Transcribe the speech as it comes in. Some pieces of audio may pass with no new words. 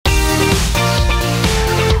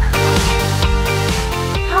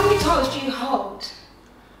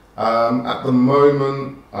At the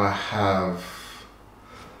moment, I have.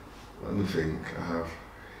 Let me think.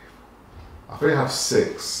 I think I have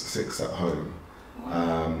six at home,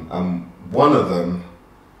 and one of them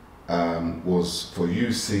was for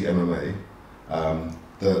UC MMA,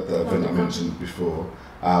 the event I mentioned before.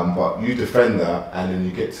 But you defend that, and then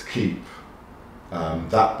you get to keep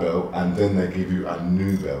that belt, and then they give you a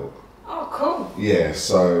new belt. Oh, cool. Yeah,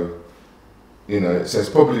 so you know, so it's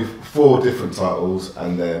probably 4 different titles,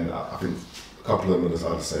 and then I think a couple of them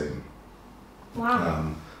are the same.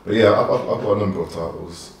 Wow. But yeah, I've got a number of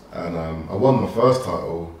titles, and I won my first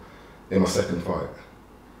title in my second fight.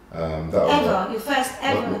 Your first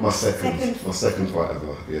ever? My second fight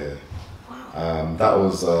ever, yeah. Wow. That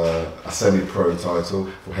was a semi-pro title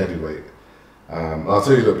for heavyweight. I'll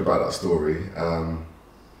tell you a little bit about that story.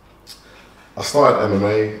 I started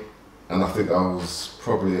MMA, and I think I was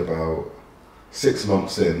probably about 6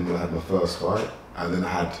 months in when I had my first fight, and then I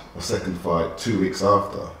had my second fight 2 weeks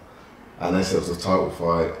after. And they said it was a title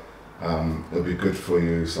fight, it'll be good for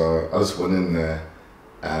you. So I just went in there,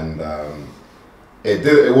 and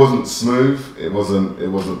it wasn't smooth, it wasn't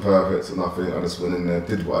perfect or nothing. I just went in there,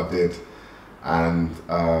 did what I did, and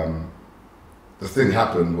the thing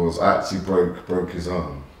happened was I actually broke his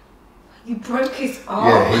arm. You broke his arm?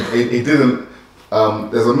 Yeah, he didn't.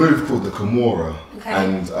 There's a move called the Kimura, okay.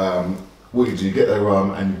 And what you do, you get their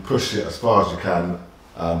arm and you push it as far as you can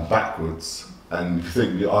backwards. And you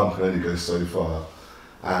think your arm can only go so far.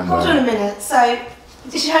 And, hold on a minute, so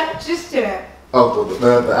just do it. Oh,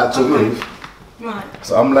 the actual move? Right.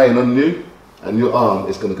 So I'm laying on you, and your arm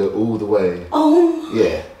is going to go all the way. Oh.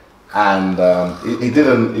 Yeah. And he's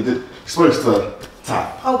supposed to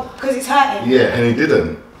tap. Oh, because it's hurting? Yeah, and he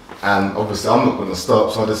didn't. And obviously I'm not going to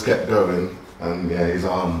stop, so I just kept going. And yeah, his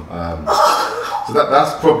arm. So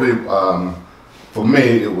that's probably, for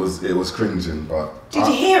me, it was cringing, but. Did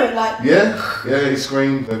you hear it like? Yeah, he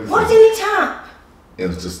screamed. Everything. Why didn't he tap? It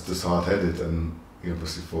was just hard-headed, and he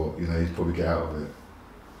obviously thought, you know, he'd probably get out of it.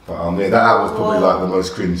 But yeah, that was probably like the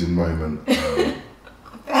most cringing moment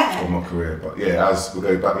of my career. But yeah, as we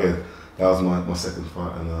go back, yeah, that was my second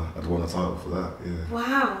fight, and I'd won a title for that. Yeah.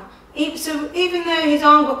 Wow. So even though his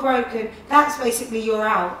arm got broken, that's basically you're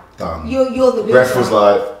out. Done. You're the winner. Ref was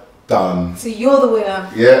like, done. So you're the winner.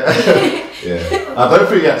 Yeah. Yeah. I don't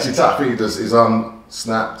think he actually tapped. I think his arm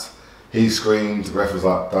snapped. He screamed. The ref was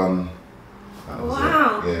like, done.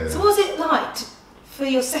 Wow. Yeah. So what was it like for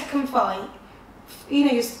your second fight? You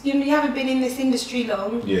know, you haven't been in this industry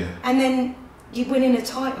long. Yeah. And then you winning a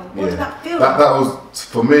title. What did that feel like? That was,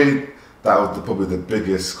 for me, that was probably the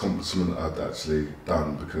biggest accomplishment I'd actually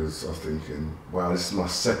done, because I was thinking, wow, this is my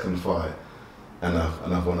second fight, and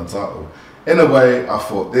I've won a title. In a way, I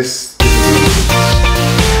thought this